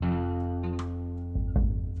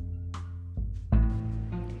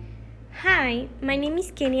Hi, my name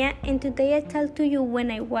is Kenya, and today I tell to you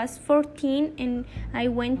when I was 14 and I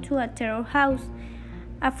went to a terror house.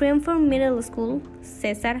 A friend from middle school,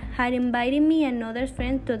 Cesar, had invited me and other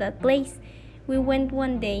friends to that place. We went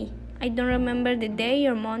one day. I don't remember the day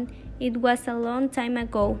or month. It was a long time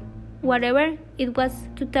ago. Whatever, it was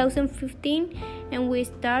 2015, and we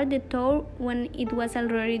started the tour when it was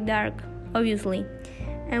already dark, obviously,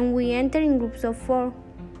 and we entered in groups of 4.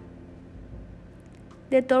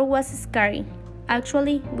 The tour was scary.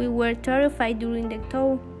 Actually, we were terrified during the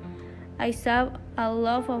tour. I saw a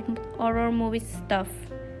lot of horror movie stuff.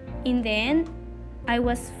 In the end, I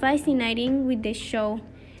was fascinated with the show,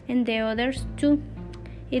 and the others too.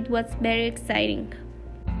 It was very exciting.